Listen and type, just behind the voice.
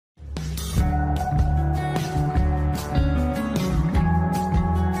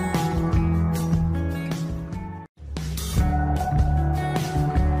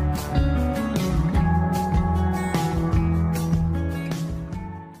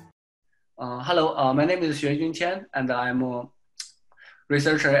Hello, my name is Xuejun Qian, and I'm a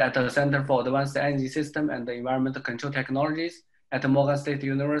researcher at the Center for Advanced Energy System and Environmental Control Technologies at Morgan State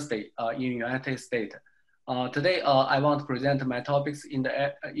University in United States. Today, I want to present my topics in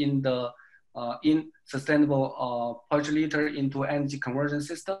sustainable poultry litter into energy conversion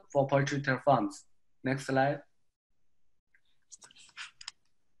system for poultry litter farms. Next slide.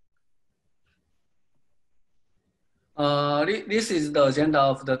 This is the agenda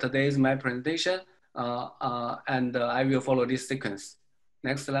of today's my presentation, and I will follow this sequence.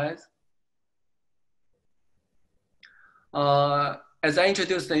 Next slide. As I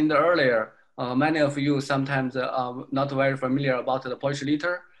introduced in the earlier, many of you sometimes are not very familiar about the poultry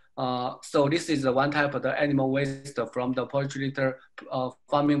litter. So this is one type of the animal waste from the poultry litter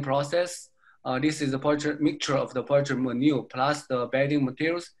farming process. This is a mixture of the poultry manure plus the bedding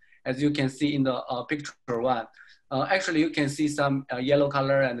materials, as you can see in the picture one. Actually, you can see some yellow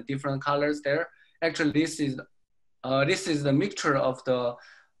color and different colors there. Actually, this is the mixture of the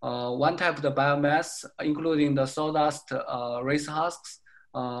one type of the biomass, including the sawdust, rice husks,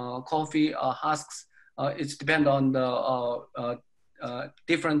 coffee husks. It depends on the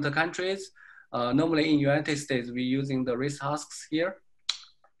different countries. Normally in United States, we're using the rice husks here,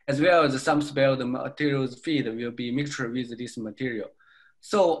 as well as some spelled materials feed will be mixture with this material.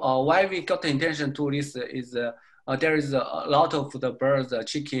 So why we got the intention to this is there is a lot of the birds,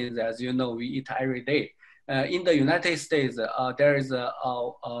 chickens, as you know, we eat every day. In the United States, there is a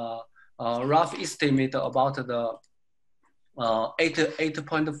rough estimate about the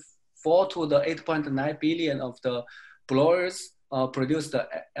 8.4 to the 8.9 billion of the broilers produced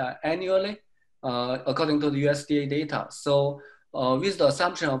annually, according to the USDA data. So with the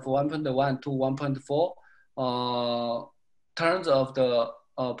assumption of 1.1 to 1.4 tons of the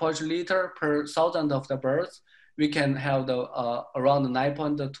poultry litter per 1,000 of the birds, we can have the around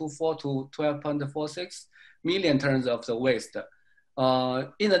 9.24 to 12.46 million tons of the waste.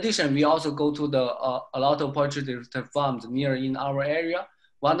 In addition, we also go to the a lot of poultry litter farms near in our area.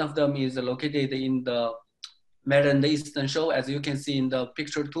 One of them is located in the Maryland Eastern Shore, as you can see in the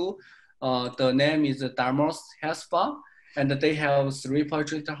picture two. The name is Dartmouth Health Farm, and they have 3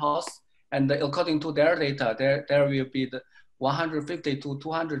 poultry litter houses. And according to their data, there will be the 150 to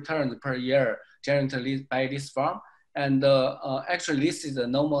 200 tons per year generated by this farm. And actually this is a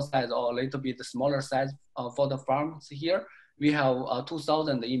normal size or a little bit smaller size for the farms here. We have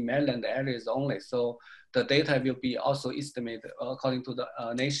 2,000 in mainland areas only. So the data will be also estimated according to the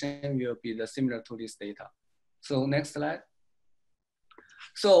nation will be similar to this data. So next slide.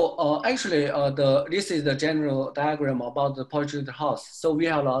 So actually, this is the general diagram about the poultry house. So we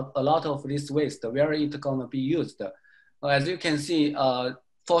have a lot of this waste, where it's gonna be used. As you can see,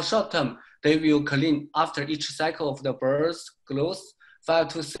 for short term, they will clean after each cycle of the birds close 5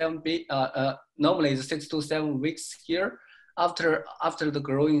 to 7, normally it's 6 to 7 weeks here. After the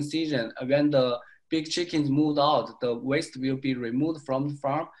growing season, when the big chickens moved out, the waste will be removed from the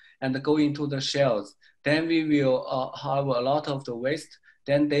farm and go into the shells. Then we will have a lot of the waste.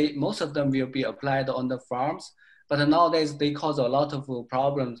 Then most of them will be applied on the farms. But nowadays they cause a lot of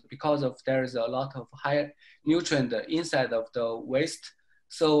problems because of there is a lot of high nutrient inside of the waste.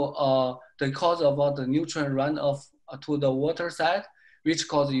 So the cause of the nutrient runoff to the water side, which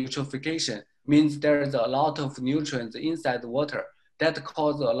causes eutrophication, means there is a lot of nutrients inside the water that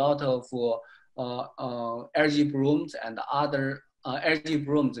cause a lot of algae blooms and other algae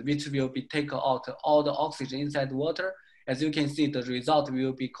blooms, which will be take out all the oxygen inside the water. As you can see, the result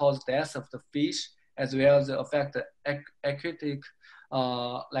will be cause death of the fish, as well as affect aquatic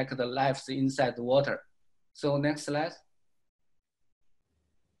like the lives inside the water. So next slide.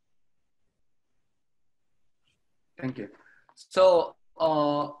 Thank you. So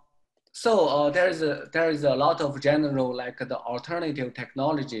there is a lot of general like the alternative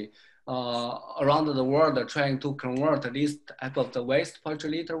technology around the world trying to convert this type of the waste,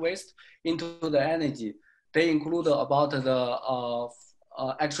 poultry litter waste, into the energy. They include about the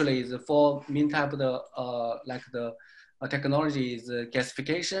actually the 4 main type of the like the technology is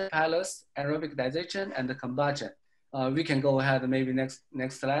gasification, pilot, aerobic digestion, and the combustion. We can go ahead maybe next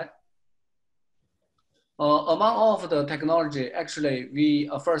slide. Among all of the technology, actually, we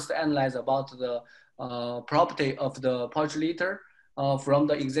first analyze about the property of the poultry litter from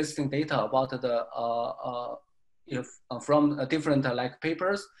the existing data about the from different like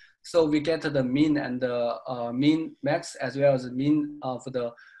papers. So we get the mean and the mean max, as well as mean of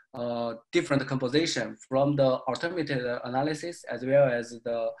the different composition from the automated analysis, as well as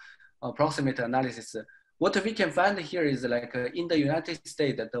the approximate analysis. What we can find here is like in the United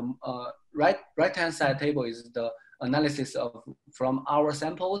States, the right-hand side table is the analysis of from our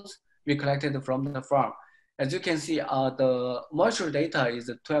samples, we collected from the farm. As you can see, the moisture data is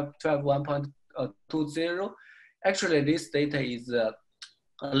 1.20. Actually, this data is a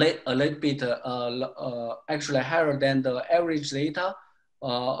little bit actually higher than the average data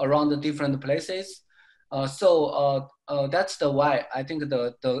around the different places. That's the why I think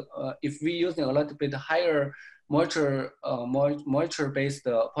if we using a little bit higher moisture-based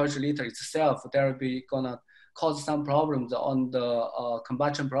poetry liter itself, there will be gonna cause some problems on the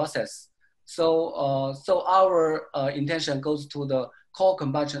combustion process. So our intention goes to the cold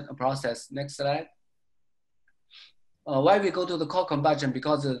combustion process. Next slide. Why we go to the cold combustion?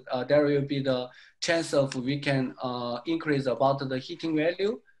 Because there will be the chance of we can increase about the heating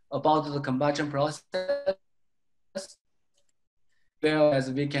value, about the combustion process,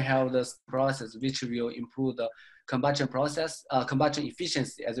 whereas we can have the process which will improve the combustion process, combustion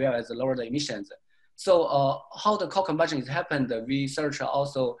efficiency, as well as lower the emissions. So how the cold combustion is happened, we search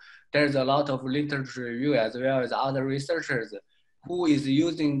also, there's a lot of literature review as well as other researchers who is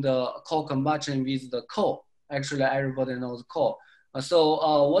using the cold combustion with the coal. Actually, everybody knows coal.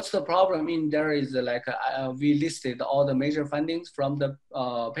 What's the problem in there is like we listed all the major findings from the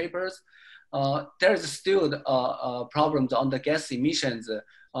papers. There is still problems on the gas emissions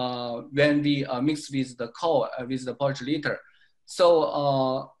when we mix with the coal with the poetry liter.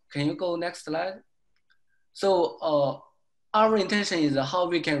 So can you go next slide? So our intention is how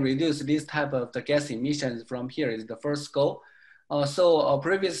we can reduce this type of the gas emissions from here is the first goal.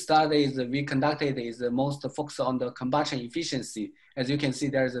 Previous studies we conducted is most focused on the combustion efficiency. As you can see,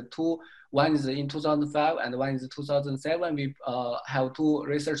 there's two. One is in 2005 and one is 2007. We have two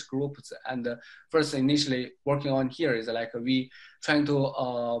research groups, and first initially working on here is like we trying to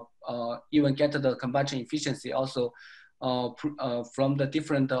even get the combustion efficiency also from the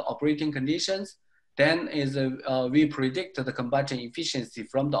different operating conditions. Then is we predict the combustion efficiency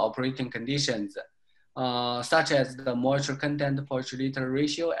from the operating conditions. Such as the moisture content per liter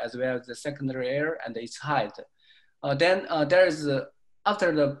ratio, as well as the secondary air and its height. Then there is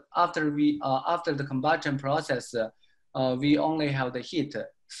after the combustion process, we only have the heat.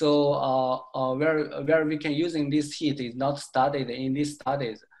 So where we can using this heat is not studied in these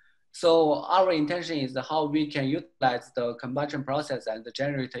studies. So our intention is how we can utilize the combustion process and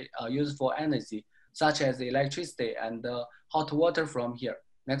generate useful energy, such as electricity and hot water from here.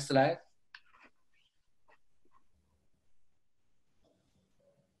 Next slide.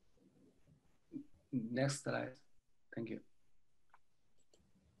 Next slide. Thank you.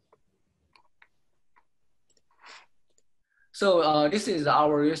 So this is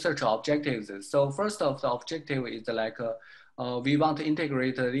our research objectives. So first of the objective is like we want to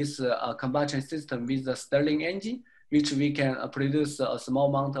integrate this combustion system with the Stirling engine, which we can produce a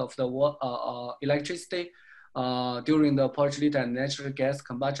small amount of the electricity during the poetry liter and natural gas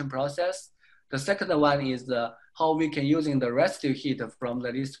combustion process. The second one is how we can using the residue heat from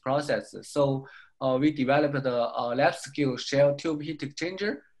this process. So we developed the lab scale shell tube heat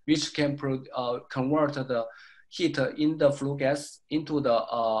exchanger, which can convert the heat in the flue gas into the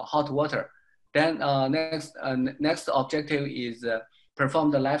hot water. Then next objective is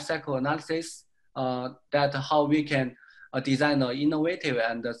perform the life cycle analysis that how we can design an innovative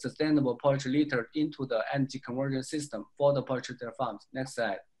and sustainable poetry liter into the energy conversion system for the poetry liter farms. Next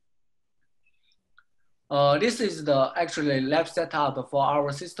slide. This is the actually lab setup for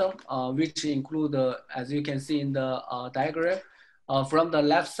our system, which include, as you can see in the diagram, from the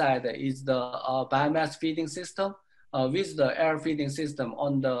left side is the biomass feeding system with the air feeding system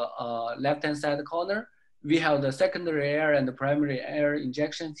on the left-hand side corner. We have the secondary air and the primary air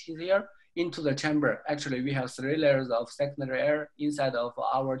injections here into the chamber. Actually, we have 3 layers of secondary air inside of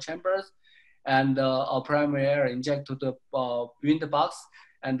our chambers, and our primary air inject to the wind box,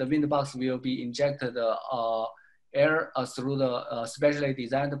 and the wind box will be injected air through the specially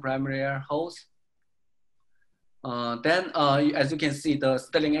designed primary air hose. Then, as you can see, the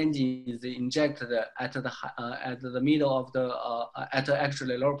Stirling engine is injected at the middle of the at the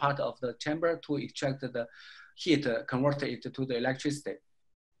actually lower part of the chamber to extract the heat, convert it to the electricity.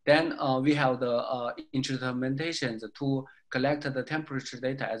 Then we have the instrumentations to collect the temperature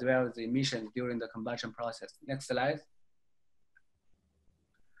data as well as the emissions during the combustion process. Next slide.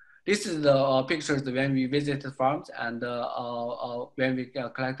 This is the pictures when we visited farms and when we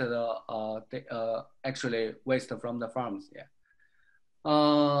collected the actually waste from the farms. Yeah.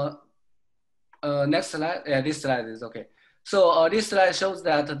 Next slide. Yeah, this slide is okay. So this slide shows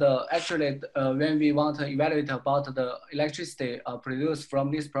that actually when we want to evaluate about the electricity produced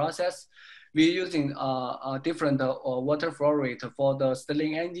from this process, we're using a different water flow rate for the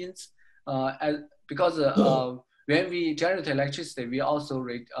Stirling engines because when we generate electricity, we also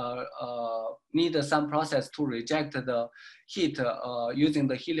need some process to reject the heat using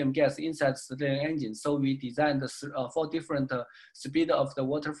the helium gas inside the Stirling engine. So we designed the 4 different speed of the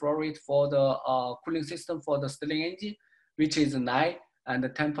water flow rate for the cooling system for the Stirling engine, which is 9 and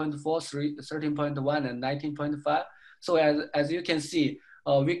 10.4, 13.1 and 19.5. So as you can see,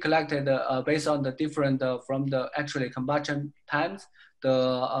 we collected based on the different from the actually combustion times,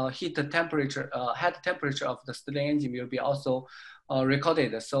 the heat temperature, head temperature of the Stirling engine will be also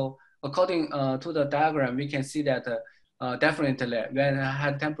recorded. So according to the diagram, we can see that definitely when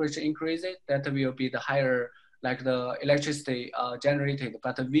head temperature increases, that will be the higher like the electricity generated.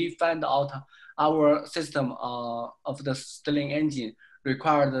 But we find out our system of the Stirling engine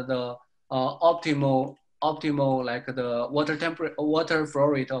required the optimal like the water flow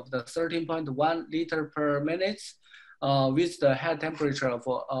rate of the 13.1 liter per minute with the head temperature of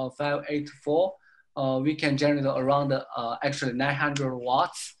 584. We can generate around actually 900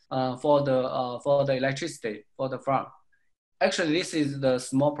 watts for the electricity for the farm. Actually, this is the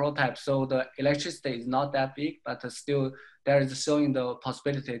small prototype, so the electricity is not that big, but still there is showing the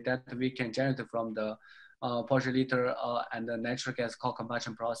possibility that we can generate from the per liter and the natural gas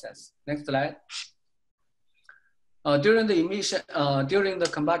co-combustion process. Next slide. During the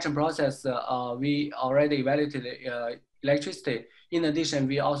combustion process, we already evaluated electricity. In addition,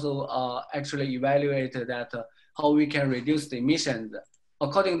 we also actually evaluated that how we can reduce the emissions.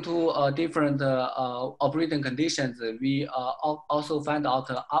 According to different operating conditions, we also find out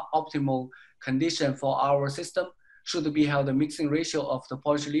optimal condition for our system should be how the mixing ratio of the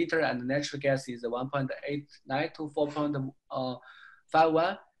per liter and the natural gas is 1.89 to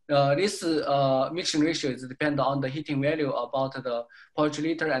 4.51. This mixing ratio is depend on the heating value about the per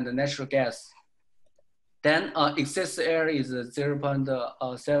liter and the natural gas. Then excess air is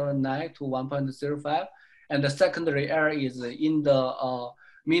 0.79 to 1.05, and the secondary air is in the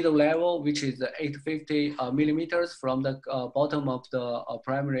middle level, which is 850 millimeters from the bottom of the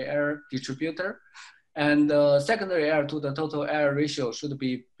primary air distributor. And the secondary air to the total air ratio should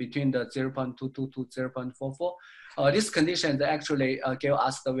be between the 0.22 to 0.44. This condition actually give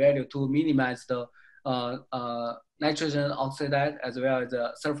us the value to minimize the nitrogen oxide as well as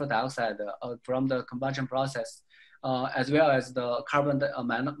the sulfur dioxide from the combustion process, as well as the carbon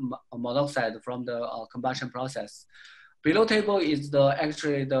monoxide from the combustion process. Below table is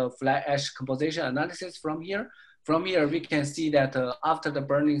actually the fly ash composition analysis from here. From here, we can see that after the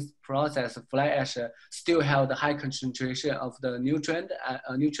burning process, fly ash still have the high concentration of the nutrient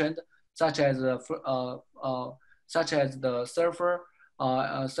such as the sulfur,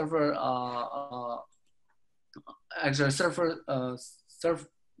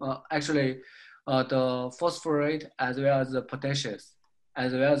 the phosphorate as well as the potassium,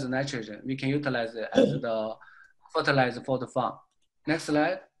 as well as the nitrogen. We can utilize it as the fertilizer for the farm. Next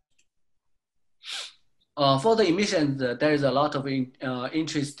slide. For the emissions, there is a lot of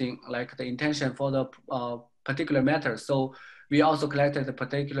interesting, like the intention for the particular matter. So we also collected the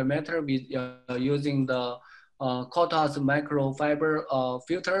particular matter with using the Cortas microfiber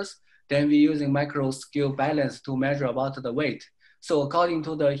filters. Then we using micro scale balance to measure about the weight. So according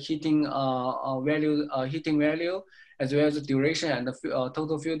to the heating value, as well as the duration and the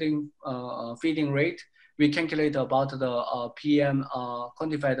total feeding rate, we calculate about the PM,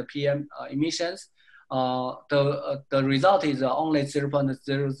 quantify the PM emissions. The result is only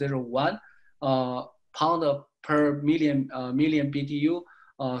 0.001 pound per million BTU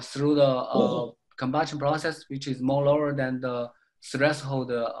through the combustion process, which is more lower than the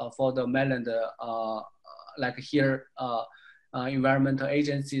threshold for the melon, like here, environmental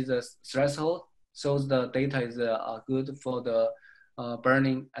agency's threshold shows the data is good for the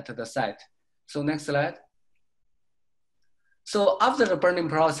burning at the site. So next slide. So after the burning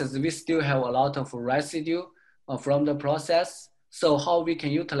process, we still have a lot of residue from the process. So how we can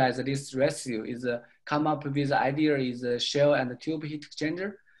utilize this residue is come up with the idea is a shell and a tube heat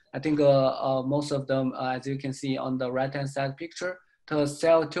exchanger. I think most of them, as you can see on the right-hand side picture, the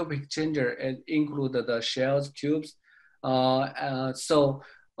cell tube exchanger include the shells, tubes, as well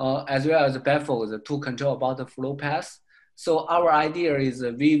as the baffles to control about the flow path. So our idea is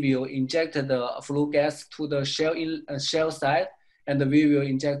we will inject the flue gas to the shell side, and we will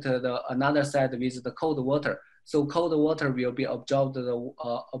inject another side with the cold water. So cold water will be absorbed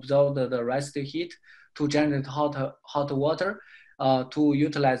the residue heat to generate hot water to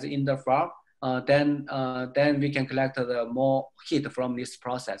utilize in the farm. Then we can collect the more heat from this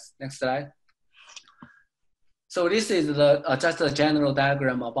process. Next slide. So this is just a general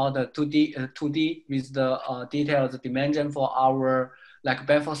diagram about the 2D with the detailed dimension for our like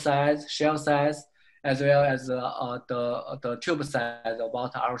baffle size, shell size, as well as the tube size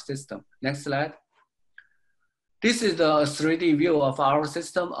about our system. Next slide. This is the 3D view of our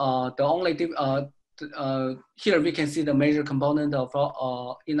system. Here we can see the major component of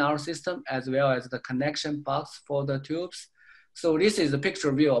in our system, as well as the connection box for the tubes. So this is the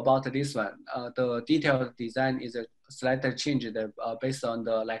picture view about this one. The detailed design is a slightly changed based on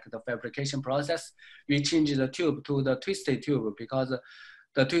the fabrication process. We change the tube to the twisted tube because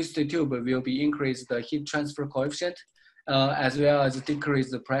the twisted tube will be increase the heat transfer coefficient, as well as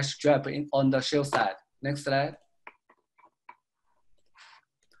decrease the pressure drop on the shell side. Next slide.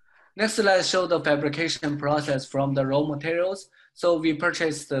 Next slide shows the fabrication process from the raw materials. So we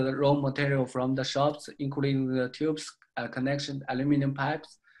purchased the raw material from the shops, including the tubes, connection, aluminum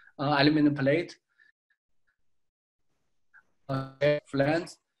pipes, aluminum plate, flange,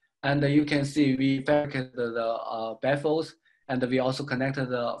 and you can see we fabricated the baffles, and we also connected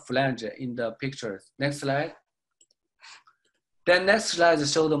the flange in the pictures. Next slide. Then next slide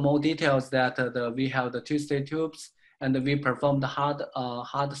show the more details that we have the twisted tubes, and we perform the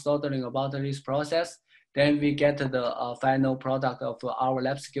hard soldering about this process. Then we get the final product of our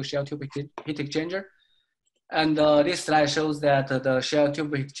lab scale shell tube heat exchanger. And this slide shows that the shell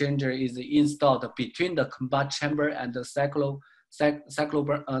tube exchanger is installed between the combustion chamber and the cyclone,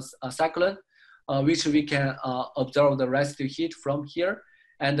 which we can absorb the residue heat from here.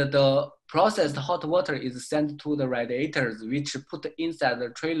 And the processed hot water is sent to the radiators, which put inside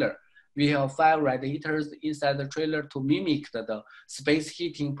the trailer. We have 5 radiators inside the trailer to mimic the space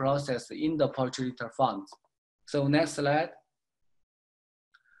heating process in the polyester farms. So next slide.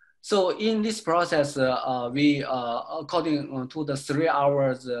 So in this process, we, according to the 3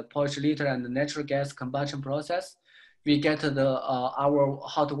 hours polyester and natural gas combustion process, we get our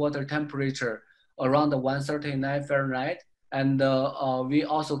hot water temperature around 139 Fahrenheit. And we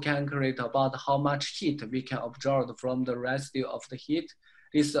also calculate about how much heat we can absorb from the residue of the heat.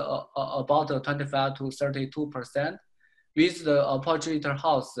 It's about 25 to 32%. With the polyester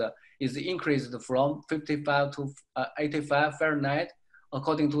house is increased from 55 to 85 Fahrenheit,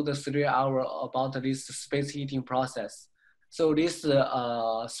 according to the 3 hour about this space heating process. So this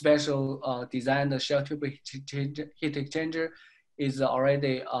special designed shell tube heat exchanger is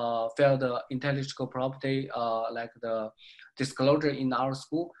already failed the intellectual property like the disclosure in our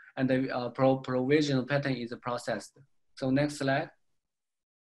school, and the provisional patent is processed. So next slide.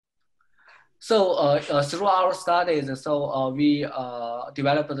 So through our studies, we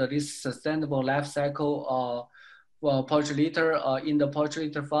developed this sustainable life cycle polyester in the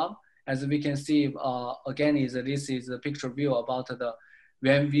polyester farm. As we can see, again, this is a picture view about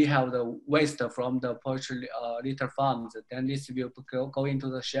when we have the waste from the polyester farms, then this will go into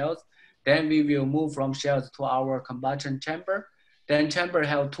the shells. Then we will move from shells to our combustion chamber. Then chamber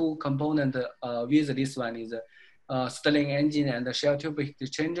have 2 components with this one is Stirling engine and the shell tube heat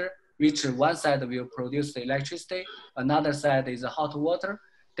exchanger, which one side will produce the electricity, another side is hot water.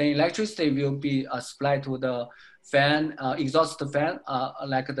 Then electricity will be supplied to the fan, exhaust fan,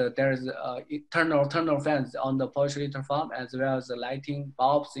 like there's internal fans on the polyester farm, as well as the lighting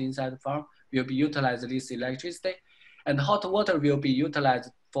bulbs inside the farm will be utilized this electricity. And hot water will be utilized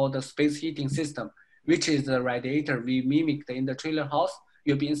for the space heating system, which is the radiator we mimicked in the trailer house,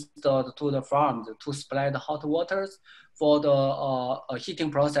 will be installed to the farms to supply the hot waters for the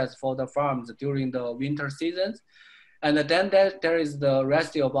heating process for the farms during the winter seasons. And then there is the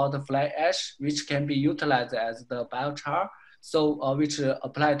residue about the fly ash, which can be utilized as the biochar, so which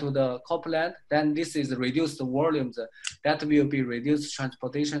apply to the cropland. Then this is reduced volumes that will be reduced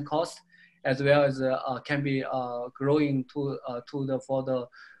transportation cost, as well as can be growing for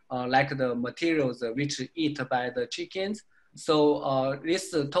the materials which eat by the chickens. So this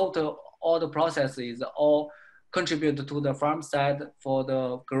total, all the process is all contribute to the farm side for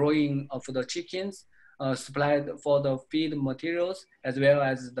the growing of the chickens, supplied for the feed materials, as well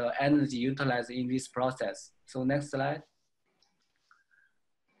as the energy utilized in this process. So next slide.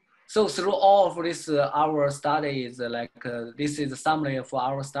 So through all of this, our study is this is a summary for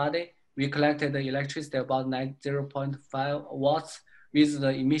our study. We collected the electricity about 0.5 watts with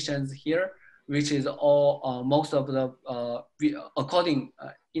the emissions here, which is all most of the, according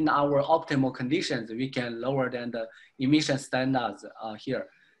in our optimal conditions, we can lower than the emission standards here.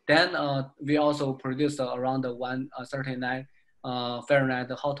 Then we also produce around 139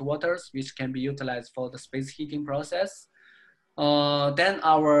 Fahrenheit hot waters, which can be utilized for the space heating process. Then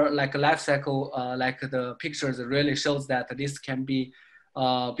our life cycle, the pictures really shows that this can be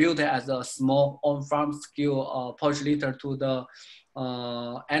built as a small on-farm scale polyester to the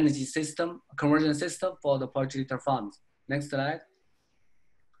energy system, conversion system for the polyester farms. Next slide.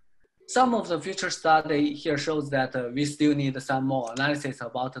 some of the future study here shows that we still need some more analysis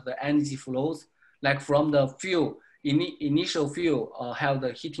about the energy flows, like from the fuel, initial fuel have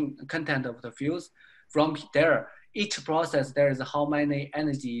the heating content of the fuels. From there, each process, there is how many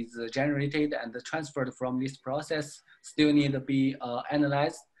energy is generated and transferred from this process still need to be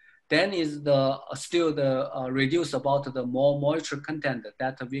analyzed. Then is the still the reduce about the more moisture content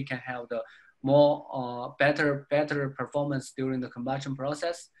that we can have the more better performance during the combustion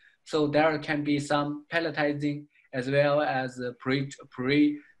process. So there can be some pelletizing as well as a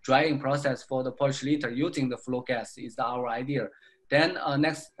pre-drying process for the polyester using the flue gas is our idea. Then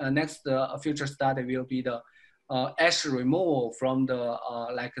next future study will be the ash removal from the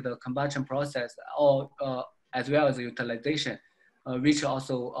like the combustion process or as well as utilization, which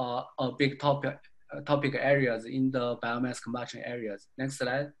also a big topic areas in the biomass combustion areas. Next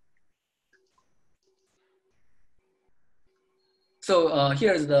slide. So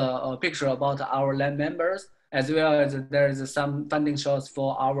here's the picture about our lab members, as well as there is some funding source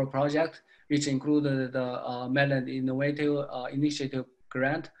for our project, which included the Melon Innovative Initiative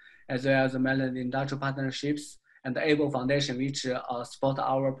Grant, as well as the Melon Industrial Partnerships and the ABLE Foundation, which support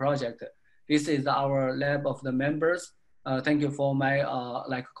our project. This is our lab of the members. Thank you for my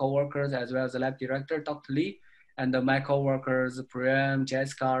like co-workers, as well as the lab director, Dr. Lee, and my co-workers, Prem,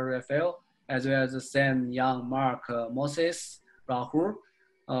 Jessica, Raphael, as well as Sam, Yang, Mark, Moses, Rahul,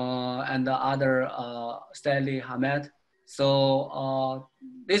 and the other Stanley Hamed. So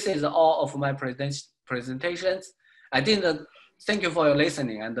this is all of my presentations. I didn't thank you for your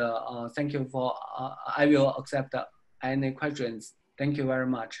listening, and thank you for I will accept any questions. Thank you very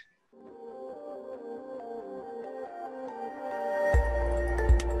much.